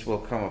 And this will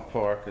come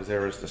apart because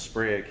there is the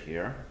sprayag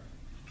here.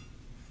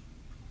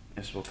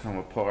 This will come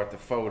apart. The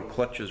forward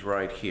clutch is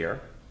right here.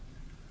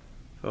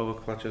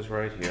 Forward clutch is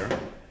right here.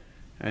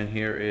 And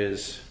here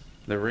is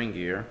the ring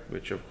gear,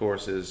 which of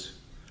course is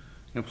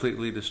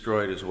completely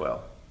destroyed as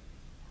well.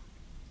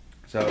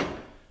 So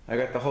I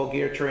got the whole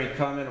gear train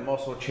coming. I'm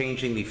also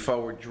changing the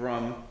forward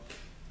drum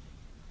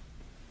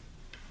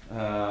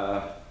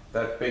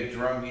that big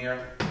drum here.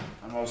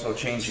 I'm also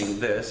changing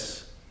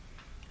this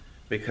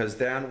because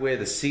down where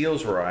the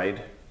seals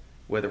ride,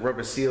 where the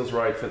rubber seals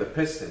ride for the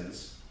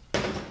pistons,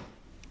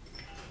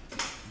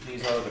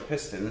 these are the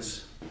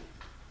pistons.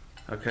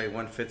 Okay,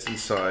 one fits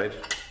inside.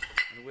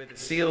 And where the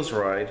seals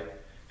ride,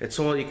 it's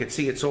all, you can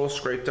see it's all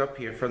scraped up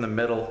here from the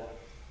metal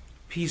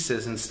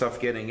pieces and stuff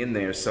getting in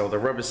there. So the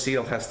rubber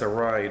seal has to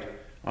ride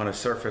on a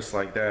surface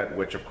like that,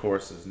 which of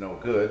course is no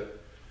good.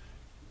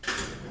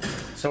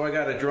 So I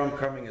got a drum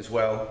coming as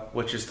well,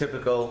 which is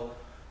typical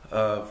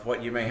of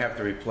what you may have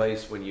to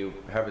replace when you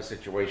have a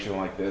situation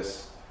like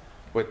this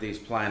with these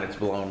planets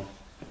blown.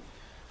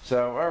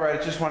 So, all right,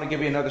 I just want to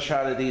give you another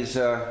shot of these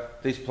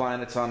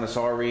planets on this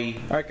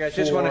RE4RO1A. All right, guys,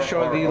 just want to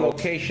show the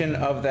location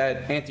of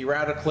that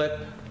anti-rattle clip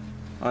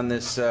on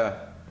this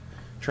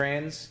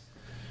trans.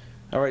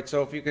 All right,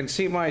 so if you can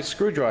see my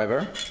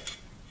screwdriver,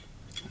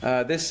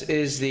 this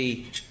is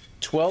the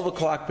 12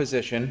 o'clock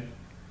position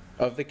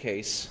of the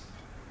case.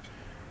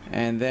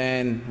 And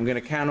then I'm going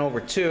to count over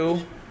 2,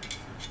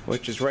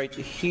 which is right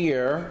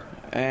here.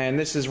 And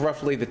this is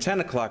roughly the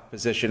 10 o'clock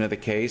position of the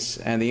case,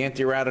 and the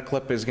anti-rattle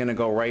clip is going to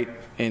go right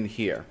in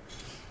here.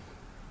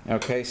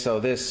 Okay, so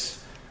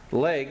this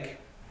leg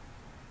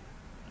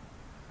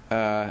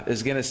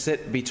is going to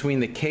sit between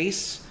the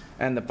case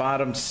and the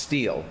bottom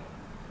steel.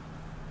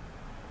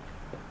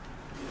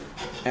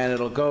 And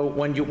it'll go,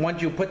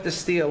 once you put the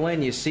steel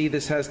in, you see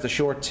this has the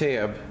short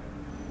tab.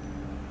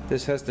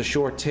 This has the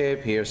short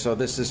tab here, so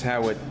this is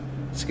how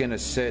it's going to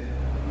sit,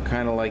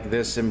 kind of like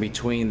this in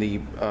between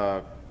the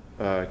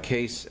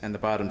case and the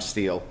bottom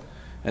steel,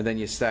 and then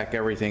you stack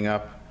everything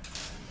up.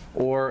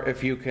 Or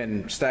if you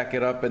can stack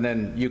it up and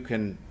then you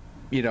can,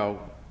 you know,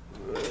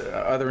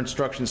 other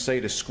instructions say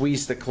to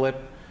squeeze the clip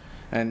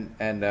and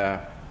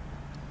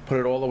put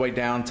it all the way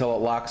down until it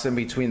locks in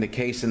between the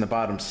case and the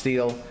bottom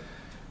steel.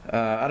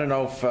 I don't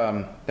know if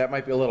that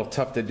might be a little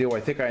tough to do. I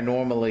think I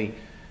normally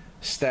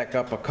stack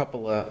up a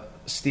couple of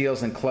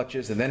steels and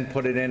clutches and then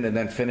put it in and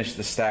then finish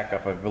the stack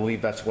up. I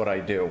believe that's what I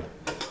do.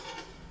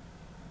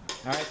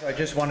 All right, so I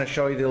just want to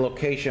show you the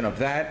location of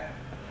that,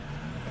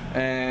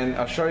 and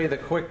I'll show you the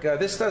quick,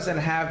 this doesn't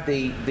have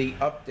the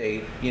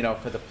update, you know,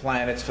 for the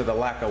planets, for the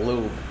lack of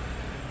lube.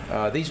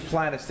 These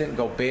planets didn't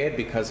go bad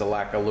because of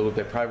lack of lube.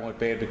 They probably went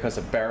bad because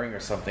a bearing or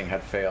something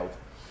had failed.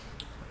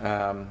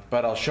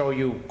 But I'll show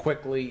you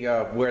quickly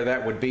where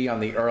that would be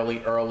on the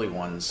early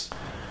ones.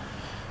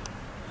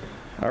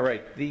 All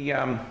right,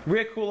 the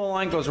rear cooler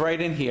line goes right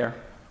in here.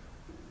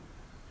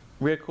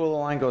 Rear cooler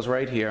line goes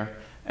right here.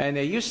 And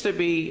there used to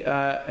be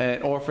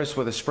an orifice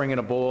with a spring and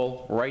a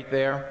ball right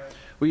there.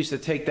 We used to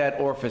take that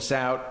orifice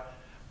out,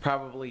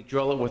 probably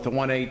drill it with a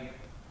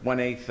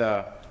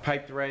 1/8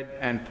 pipe thread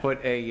and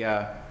put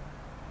a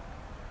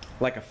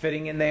like a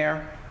fitting in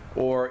there,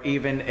 or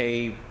even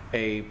a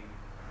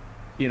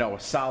you know, a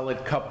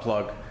solid cup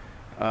plug,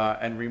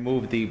 and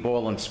remove the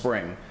ball and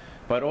spring.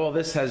 But all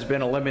this has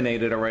been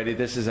eliminated already.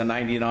 This is a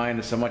 99.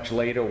 It's a much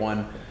later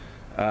one,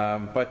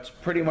 but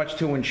pretty much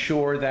to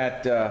ensure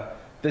that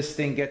this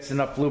thing gets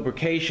enough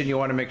lubrication, you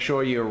want to make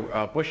sure your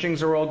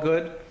bushings are all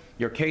good,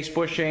 your case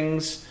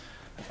bushings,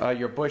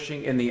 your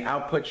bushing in the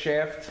output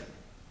shaft,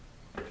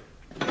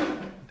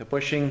 the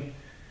bushing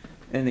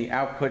in the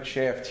output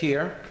shaft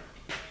here,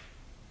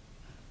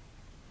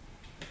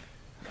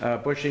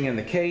 bushing in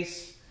the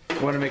case.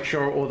 You want to make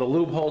sure all the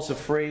lube holes are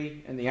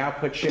free in the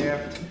output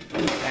shaft.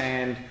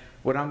 And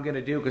what I'm going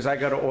to do, because I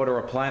got to order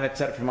a planet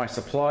set from my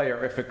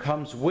supplier, if it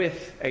comes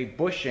with a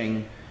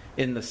bushing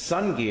in the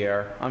sun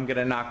gear, I'm going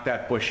to knock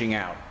that bushing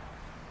out,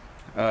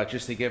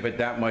 just to give it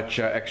that much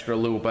extra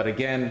lube. But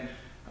again,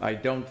 I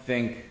don't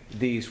think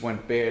these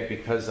went bad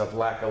because of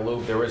lack of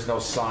lube. There is no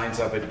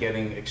signs of it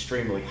getting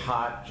extremely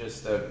hot,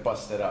 just to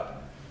bust it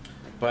up.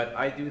 But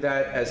I do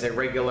that as a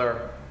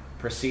regular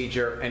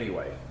procedure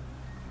anyway.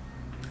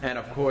 And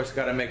of course,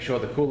 got to make sure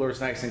the cooler is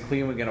nice and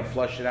clean. We're going to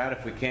flush it out.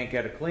 If we can't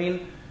get it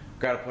clean,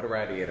 got to put a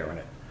radiator in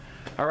it.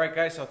 All right,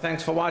 guys, so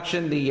thanks for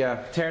watching the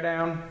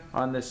teardown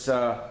on this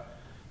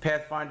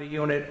Pathfinder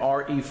unit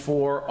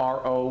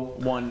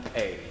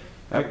RE4RO1A.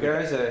 All right,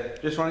 guys,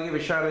 just want to give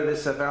a shot of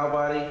this valve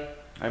body.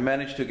 I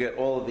managed to get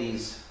all of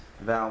these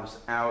valves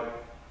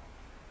out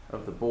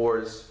of the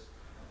bores,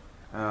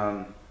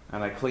 and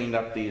I cleaned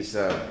up these,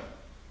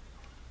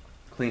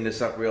 cleaned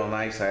this up real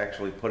nice. I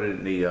actually put it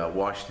in the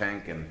wash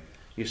tank, and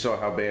you saw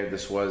how bad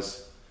this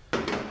was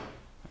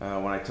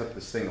when I took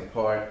this thing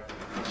apart.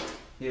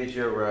 Here's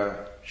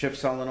your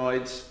shift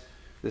solenoids.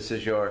 This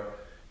is your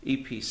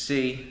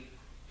EPC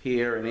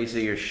here, and these are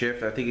your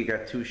shift. I think you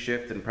got 2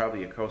 shift and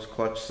probably a coast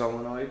clutch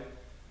solenoid.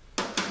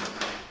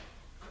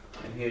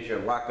 And here's your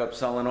lockup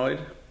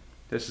solenoid.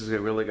 This has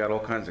really got all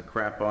kinds of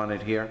crap on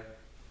it here.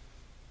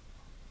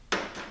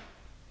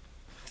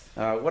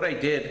 What I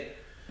did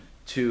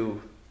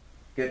to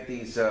get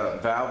these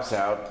valves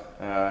out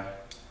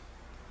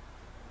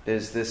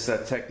is this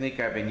technique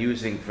I've been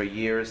using for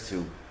years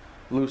to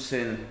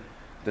loosen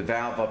the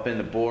valve up in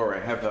the bore. I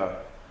have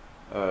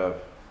a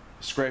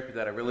scraper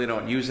that I really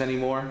don't use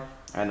anymore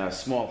and a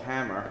small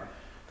hammer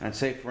and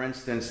say for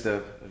instance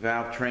the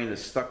valve train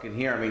is stuck in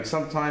here. I mean,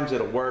 sometimes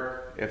it'll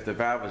work. If the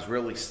valve is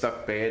really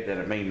stuck bad, then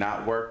it may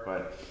not work,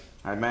 but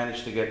I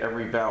managed to get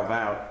every valve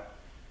out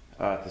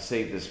to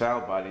save this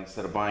valve body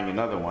instead of buying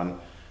another one.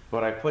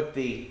 But I put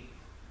the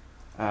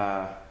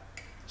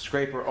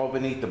scraper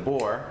underneath the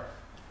bore,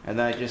 and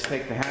then I just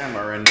take the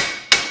hammer and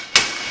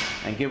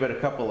give it a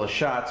couple of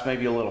shots,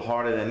 maybe a little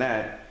harder than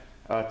that,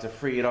 to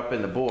free it up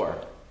in the bore.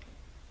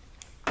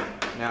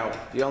 Now,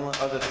 the only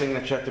other thing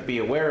that you have to be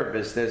aware of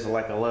is there's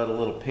like a lot of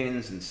little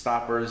pins and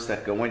stoppers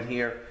that go in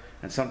here,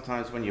 and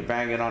sometimes when you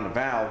bang it on the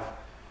valve,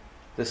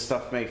 this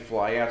stuff may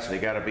fly out, so you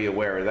got to be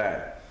aware of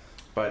that.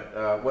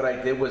 But what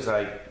I did was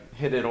I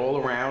hit it all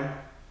around.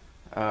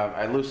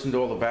 I loosened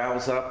all the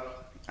valves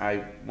up.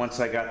 Once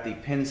I got the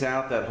pins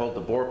out that hold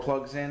the bore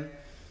plugs in,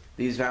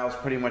 these valves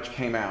pretty much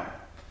came out.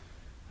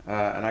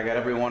 And I got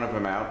every one of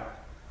them out.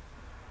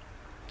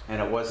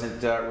 And it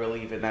wasn't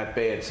really even that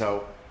bad.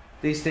 So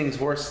these things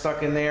were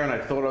stuck in there, and I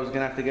thought I was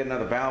going to have to get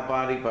another valve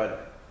body,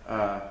 but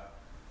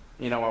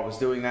you know, I was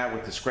doing that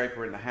with the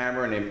scraper and the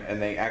hammer,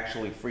 and they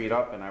actually freed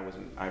up, and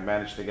I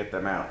managed to get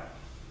them out.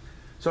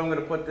 So I'm going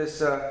to put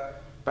this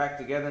back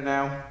together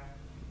now.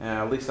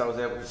 At least I was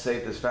able to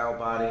save this valve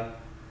body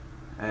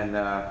and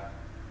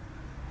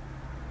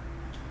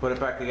put it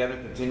back together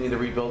and continue the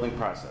rebuilding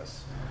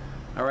process.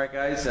 All right,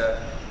 guys,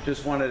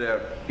 just wanted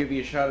to give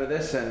you a shot of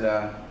this, and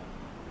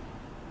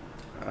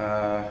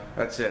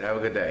that's it. Have a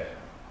good day.